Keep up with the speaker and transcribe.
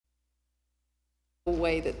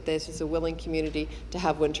way that this is a willing community to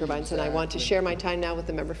have wind turbines, and I want to share my time now with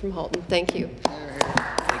the member from Halton. Thank you.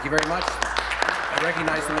 Thank you very much. I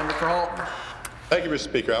recognize the member for Halton. Thank you, Mr.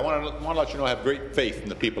 Speaker. I want to let you know I have great faith in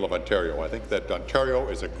the people of Ontario. I think that Ontario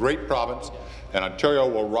is a great province, and Ontario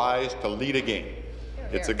will rise to lead again.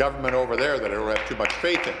 It's the government over there that I don't have too much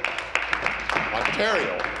faith in.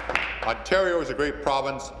 Ontario is a great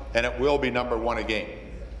province, and it will be #1 again.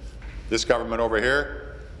 This government over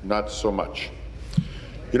here, not so much.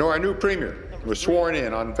 You know, our new Premier was sworn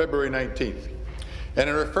in on February 19th, and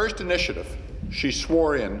in her first initiative, she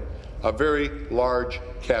swore in a very large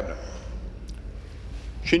cabinet.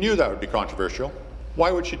 She knew that would be controversial.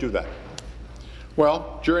 Why would she do that?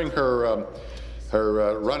 Well, during her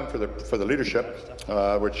run for the leadership,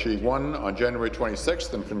 which she won on January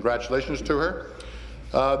 26th, and congratulations to her,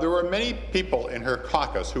 there were many people in her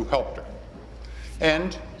caucus who helped her.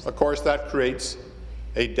 And, of course, that creates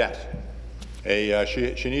a debt.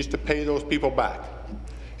 She needs to pay those people back.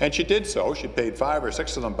 And she did so. She paid 5 or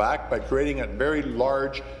 6 of them back by creating a very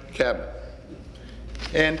large cabinet.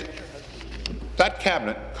 And that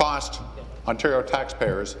cabinet cost Ontario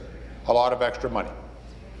taxpayers a lot of extra money.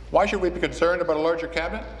 Why should we be concerned about a larger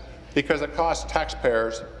cabinet? Because it costs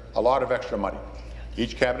taxpayers a lot of extra money.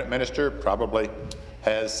 Each cabinet minister probably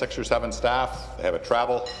has 6 or 7 staff. They have a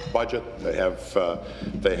travel budget. They have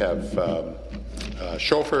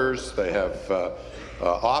chauffeurs. They have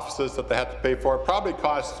offices that they have to pay for. It probably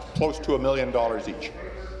costs close to $1 million each.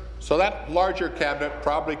 So that larger cabinet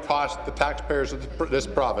probably cost the taxpayers of this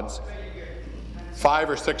province $5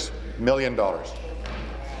 or $6 million.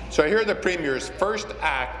 So here the Premier's first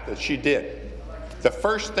act that she did, the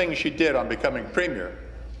first thing she did on becoming Premier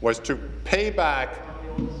was to pay back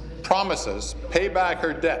promises, pay back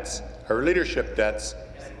her debts, her leadership debts,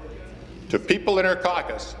 to people in her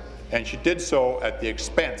caucus, and she did so at the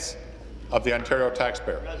expense of the Ontario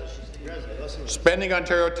taxpayer, spending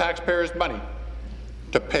Ontario taxpayers' money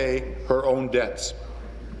to pay her own debts.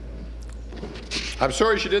 I'm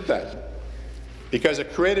sorry she did that, because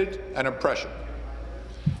it created an impression.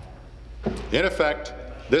 In effect,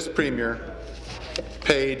 this Premier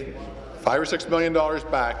paid $5 or $6 million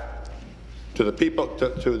back to the people to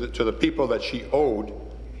the people that she owed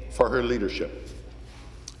for her leadership,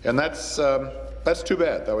 and that's too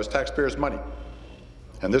bad. That was taxpayers' money,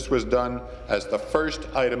 and this was done as the first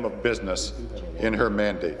item of business in her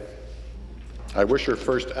mandate. I wish her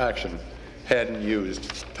first action hadn't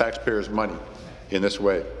used taxpayers' money in this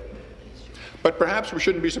way. But perhaps we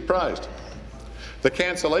shouldn't be surprised. The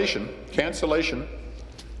cancellation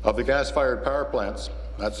of the gas-fired power plants,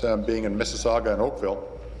 that's being in Mississauga and Oakville,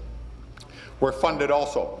 were funded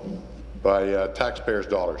also by taxpayers'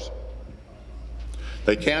 dollars.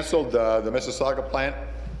 They cancelled the Mississauga plant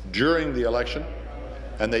during the election,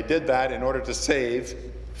 and they did that in order to save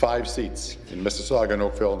 5 seats in Mississauga and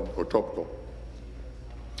Oakville and Etobicoke.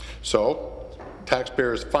 So,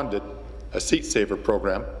 taxpayers funded a seat-saver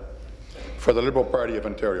program for the Liberal Party of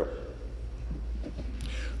Ontario.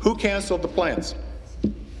 Who cancelled the plants?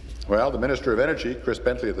 Well, the Minister of Energy, Chris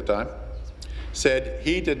Bentley at the time, said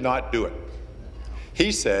he did not do it.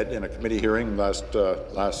 He said in a committee hearing last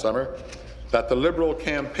summer that the Liberal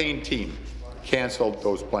campaign team cancelled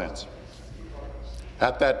those plans.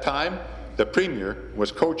 At that time, the Premier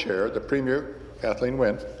was co-chair, the Premier, Kathleen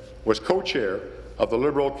Wynne, was co-chair of the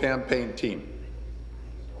Liberal campaign team.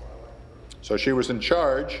 So she was in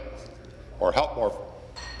charge, or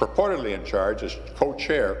purportedly in charge as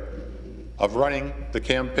co-chair of running the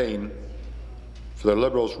campaign for the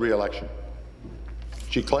Liberals' re-election.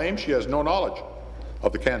 She claims she has no knowledge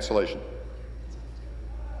of the cancellation.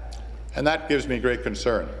 And that gives me great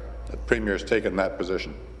concern that the Premier has taken that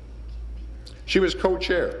position. She was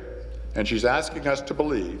co-chair, and she's asking us to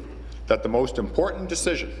believe that the most important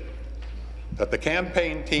decision that the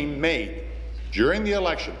campaign team made during the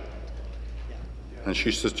election, and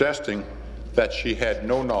she's suggesting that she had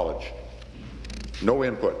no knowledge, no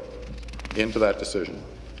input into that decision.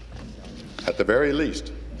 At the very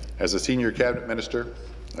least, as a senior cabinet minister,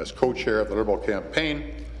 as co-chair of the Liberal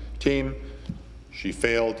campaign team, she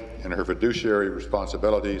failed in her fiduciary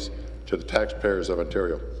responsibilities to the taxpayers of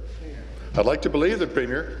Ontario. I'd like to believe the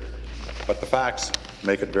Premier, but the facts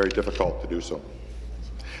make it very difficult to do so.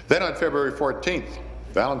 Then on February 14th,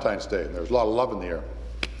 Valentine's Day, and there was a lot of love in the air,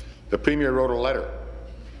 the Premier wrote a letter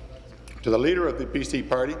to the leader of the PC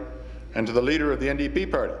party and to the leader of the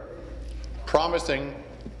NDP party, promising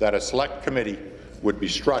that a select committee would be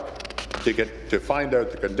struck to find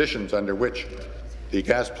out the conditions under which the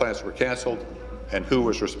gas plants were cancelled and who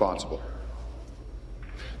was responsible.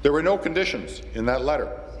 There were no conditions in that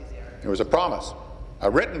letter. It was a promise,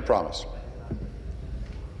 a written promise.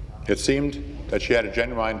 It seemed that she had a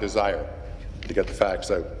genuine desire to get the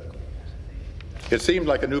facts out. It seemed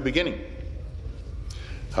like a new beginning.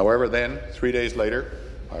 However, then, 3 days later,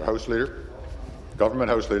 our House Leader, Government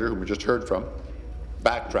House Leader, whom we just heard from,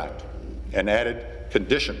 backtracked and added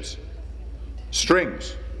conditions,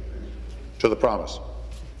 strings, to the promise,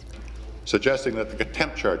 suggesting that the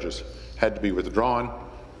contempt charges had to be withdrawn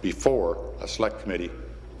before a select committee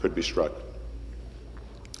could be struck.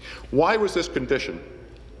 Why was this condition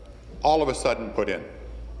all of a sudden put in?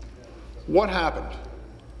 What happened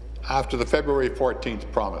after the February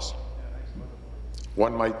 14th promise?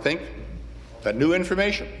 One might think that new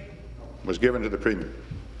information was given to the Premier.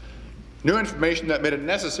 New information that made it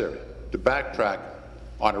necessary to backtrack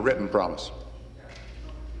on a written promise.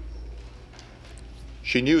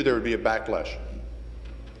 She knew there would be a backlash,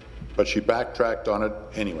 but she backtracked on it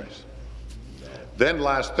anyways. Then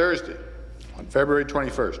last Thursday, on February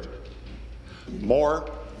 21st, more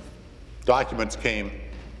documents came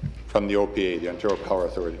from the OPA, the Ontario Power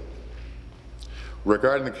Authority,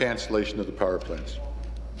 regarding the cancellation of the power plants.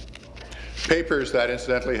 Papers that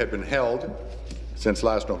incidentally had been held since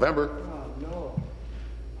last November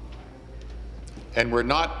and were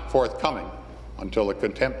not forthcoming until the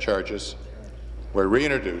contempt charges were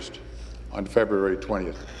reintroduced on February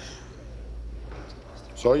 20th.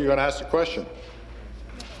 So you're going to ask the question,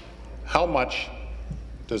 how much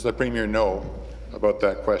does the Premier know about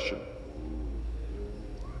that question?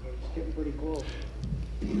 It's getting pretty close.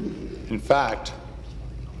 In fact,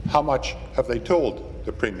 how much have they told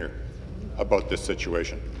the Premier about this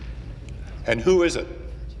situation? And who is it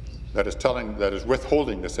that is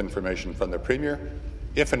withholding this information from the Premier,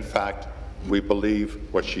 if in fact we believe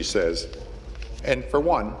what she says? And for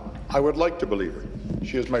one, I would like to believe her.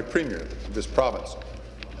 She is my Premier of this province,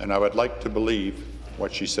 and I would like to believe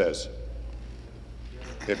what she says.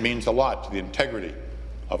 It means a lot to the integrity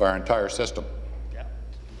of our entire system.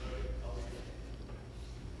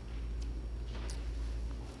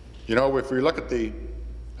 You know, if we look at the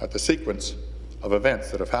sequence of events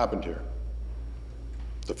that have happened here,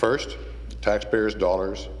 the first, the taxpayers'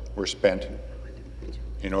 dollars were spent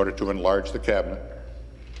in order to enlarge the cabinet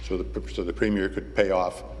so the Premier could pay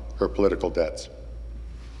off her political debts.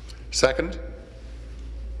 Second,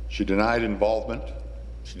 she denied involvement,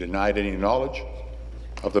 she denied any knowledge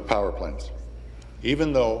of the power plants,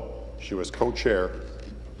 even though she was co-chair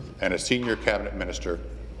and a senior cabinet minister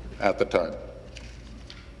at the time.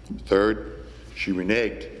 Third, she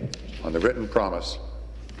reneged on the written promise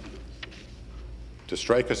to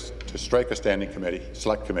strike a standing committee,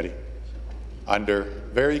 select committee, under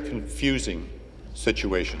very confusing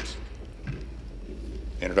situations.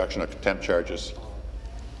 Introduction of contempt charges,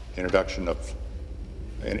 introduction of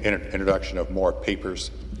more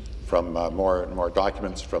papers, from more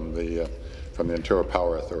documents from the Ontario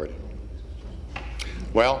Power Authority.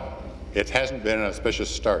 Well, it hasn't been an auspicious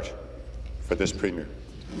start for this Premier.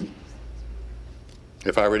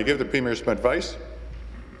 If I were to give the Premier some advice,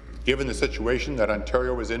 given the situation that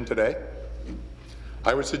Ontario is in today,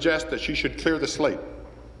 I would suggest that she should clear the slate.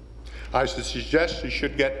 I would suggest she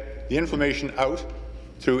should get the information out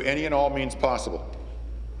through any and all means possible.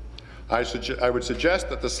 I would suggest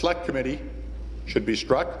that the Select Committee should be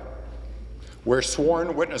struck, where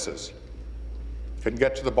sworn witnesses can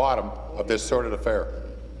get to the bottom of this sort of affair.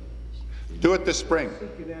 Do it this spring.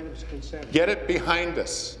 Get it behind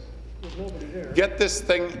us. Get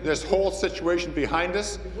this whole situation behind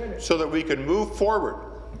us so that we can move forward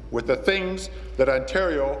with the things that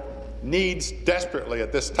Ontario needs desperately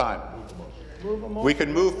at this time. We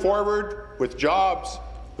can move forward with jobs.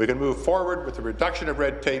 We can move forward with the reduction of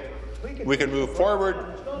red tape. We can move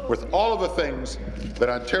forward with all of the things that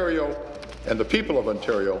Ontario and the people of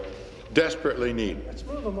Ontario desperately need. Let's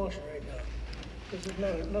move a motion right now, because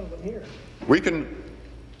there's none of them here. We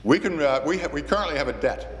currently have a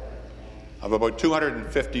debt of about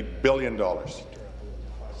 $250 billion.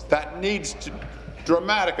 That needs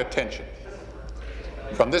dramatic attention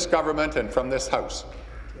from this government and from this House,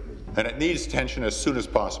 and it needs attention as soon as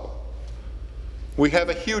possible. We have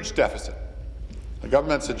a huge deficit. The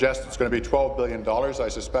government suggests it's going to be $12 billion. I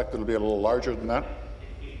suspect it'll be a little larger than that.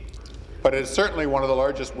 But it's certainly one of the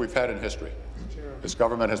largest we've had in history. This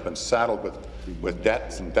government has been saddled with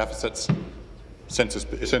debts and deficits since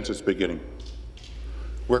its beginning.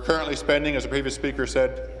 We're currently spending, as the previous speaker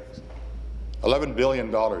said, $11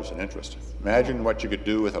 billion in interest. Imagine what you could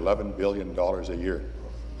do with $11 billion a year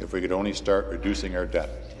if we could only start reducing our debt.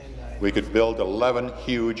 We could build 11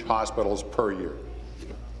 huge hospitals per year.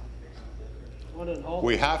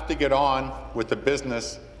 We have to get on with the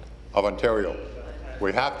business of Ontario.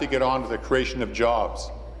 We have to get on to the creation of jobs.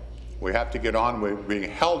 We have to get on. We're being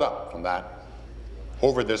held up from that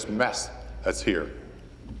over this mess that's here.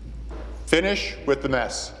 Finish with the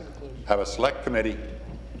mess. Have a select committee.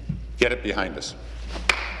 Get it behind us.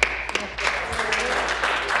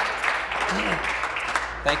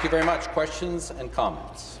 Thank you very much. Questions and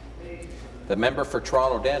comments? The member for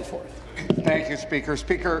Toronto Danforth. Thank you, Speaker.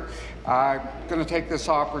 Speaker, I'm going to take this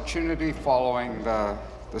opportunity following the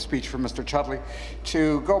speech from Mr. Chudleigh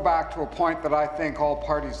to go back to a point that I think all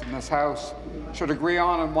parties in this House should agree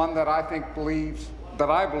on, and one that I believe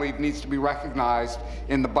needs to be recognized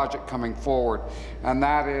in the budget coming forward, and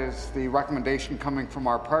that is the recommendation coming from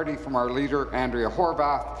our party, from our leader, Andrea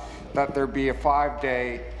Horwath, that there be a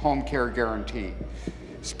 5-day home care guarantee.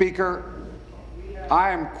 Speaker,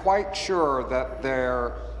 I am quite sure that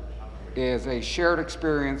there is a shared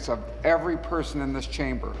experience of every person in this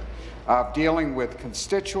chamber of dealing with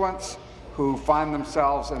constituents who find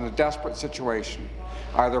themselves in a desperate situation,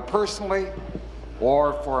 either personally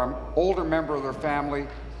or for an older member of their family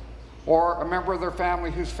or a member of their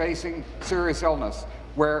family who's facing serious illness,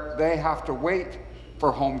 where they have to wait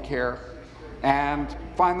for home care and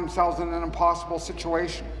find themselves in an impossible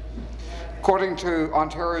situation. According to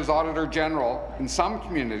Ontario's Auditor General, in some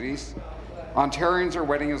communities, Ontarians are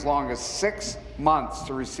waiting as long as 6 months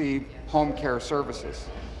to receive home care services.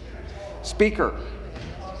 Speaker,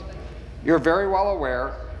 you're very well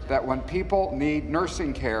aware that when people need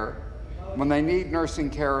nursing care, when they need nursing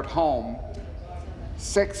care at home,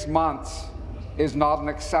 6 months is not an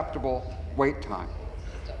acceptable wait time.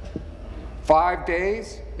 5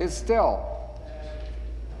 days is still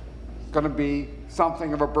going to be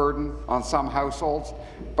something of a burden on some households,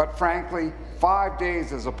 but frankly, 5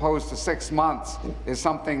 days as opposed to 6 months is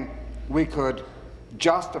something we could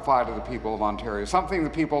justify to the people of Ontario, something the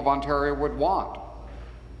people of Ontario would want.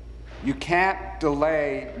 You can't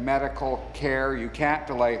delay medical care, you can't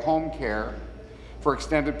delay home care for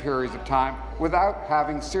extended periods of time without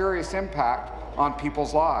having serious impact on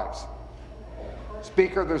people's lives.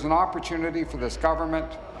 Speaker, there's an opportunity for this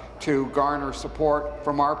government to garner support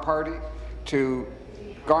from our party, to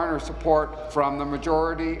garner support from the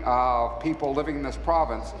majority of people living in this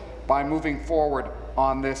province by moving forward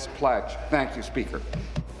on this pledge. Thank you, Speaker.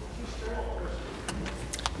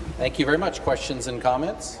 Thank you very much. Questions and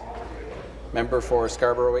comments? Member for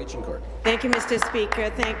Scarborough Agincourt. Thank you, Mr.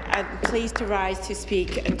 Speaker. I'm pleased to rise to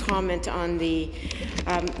speak and comment on the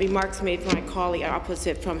remarks made by my colleague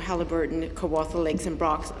opposite from Halliburton, Kawartha Lakes and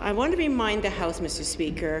Brock. I want to remind the House, Mr.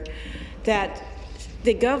 Speaker, that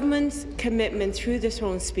the government's commitment through this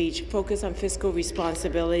own speech focused on fiscal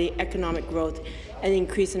responsibility, economic growth, and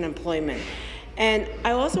increase in employment. And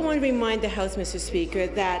I also want to remind the House, Mr. Speaker,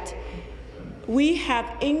 that we have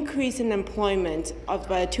increased in employment of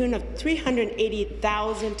a tune of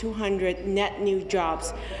 380,200 net new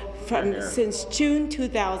jobs since June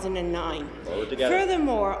 2009.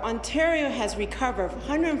 Furthermore, Ontario has recovered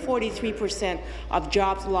 143% of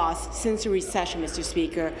jobs lost since the recession, Mr.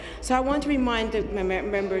 Speaker. So I want to remind the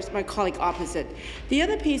members, my colleague opposite. The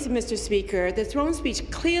other piece, Mr. Speaker, the throne speech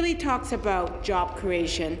clearly talks about job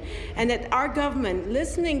creation, and that our government,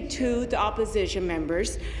 listening to the opposition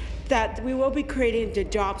members, that we will be creating the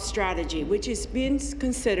job strategy, which is being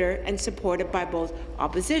considered and supported by both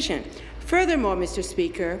opposition. Furthermore, Mr.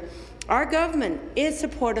 Speaker, our government is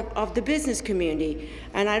supportive of the business community,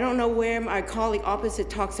 and I don't know where my colleague opposite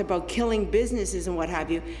talks about killing businesses and what have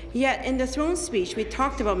you, yet in the throne speech we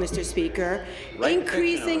talked about, Mr. Speaker,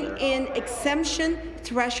 increasing in exemption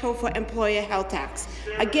threshold for employer health tax.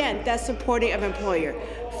 Again, that's supporting of employer.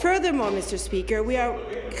 Furthermore, Mr. Speaker, we are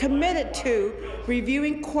committed to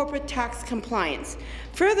reviewing corporate tax compliance.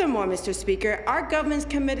 Furthermore, Mr. Speaker, our government is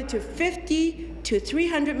committed to $50 to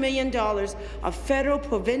 $300 million of federal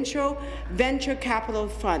provincial venture capital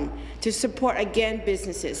fund to support, again,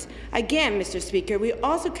 businesses. Again, Mr. Speaker, we are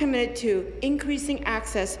also committed to increasing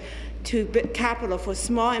access to capital for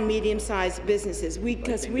small and medium-sized businesses,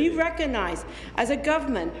 because we recognize as a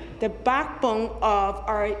government the backbone of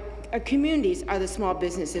our communities are the small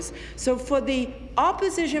businesses. So for the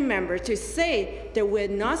opposition member to say that we're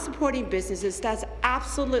not supporting businesses, that's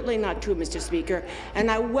absolutely not true, Mr. Speaker. And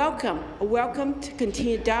I welcome to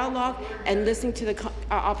continue dialogue and listening to the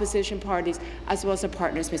opposition parties as well as the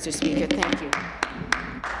partners, Mr. Speaker. Thank you.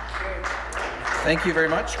 Thank you very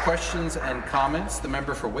much. Questions and comments? The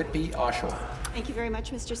member for Whitby, Oshawa. Thank you very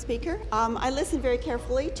much, Mr. Speaker. I listened very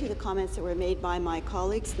carefully to the comments that were made by my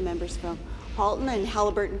colleagues, the members from Halton and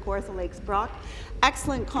Halliburton, Kawartha Lakes, Brock.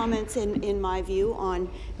 Excellent comments in my view on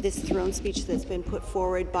this throne speech that's been put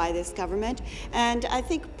forward by this government. And I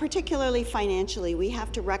think particularly financially, we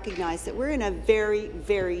have to recognize that we're in a very,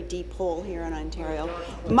 very deep hole here in Ontario,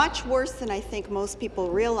 much worse than I think most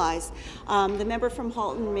people realize. The member from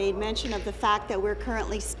Halton made mention of the fact that we're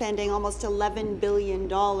currently spending almost $11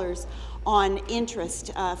 billion on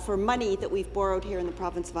interest for money that we've borrowed here in the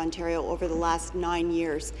province of Ontario over the last 9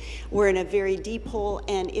 years. We're in a very deep hole,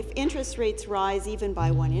 and if interest rates rise even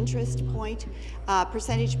by 1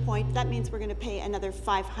 percentage point, that means we're going to pay another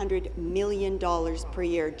 $500 million per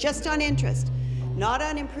year just on interest. Not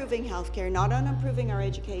on improving healthcare, not on improving our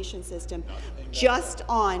education system, just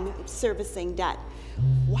on servicing debt.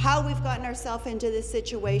 How we've gotten ourselves into this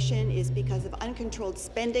situation is because of uncontrolled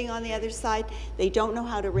spending on the other side. They don't know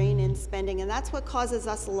how to rein in spending, and that's what causes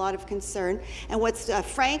us a lot of concern, and what's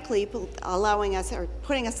frankly allowing us or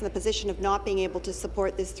putting us in the position of not being able to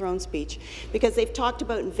support this throne speech, because they've talked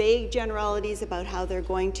about vague generalities about how they're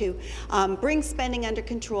going to bring spending under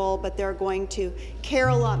control, but they're going to care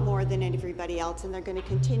a lot more than everybody else, and they're going to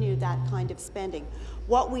continue that kind of spending.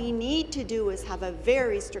 What we need to do is have a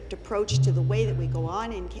very strict approach to the way that we go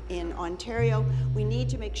on in Ontario. We need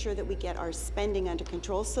to make sure that we get our spending under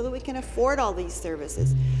control so that we can afford all these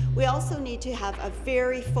services. We also need to have a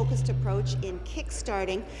very focused approach in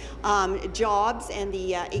kickstarting jobs and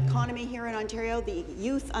the economy here in Ontario. The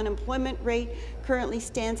youth unemployment rate currently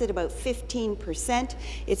stands at about 15%.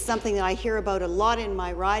 It's something that I hear about a lot in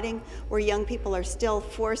my riding, where young people are still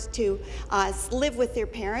forced to live with their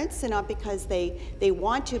parents, and not because they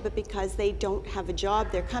want to, but because they don't have a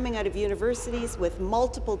job. They're coming out of universities with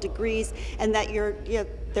multiple degrees, and that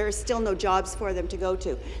there are still no jobs for them to go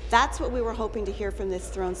to. That's what we were hoping to hear from this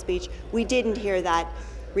throne speech. We didn't hear that.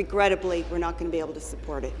 Regrettably, we're not going to be able to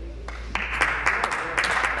support it.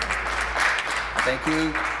 Thank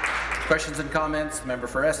you. Questions and comments? The member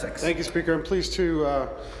for Essex. Thank you, Speaker. I'm pleased to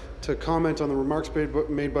comment on the remarks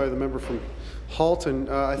made by the member from Halton.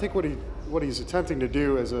 I think what he's attempting to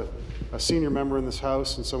do as a senior member in this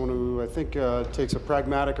House, and someone who I think takes a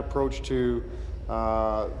pragmatic approach to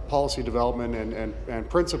policy development and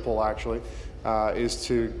principle, actually, is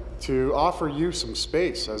to offer you some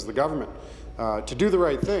space as the government to do the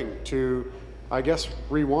right thing, to, I guess,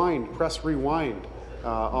 press rewind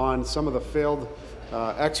on some of the failed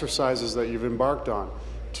exercises that you've embarked on,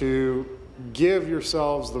 to give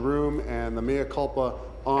yourselves the room and the mea culpa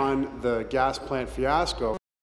on the gas plant fiasco.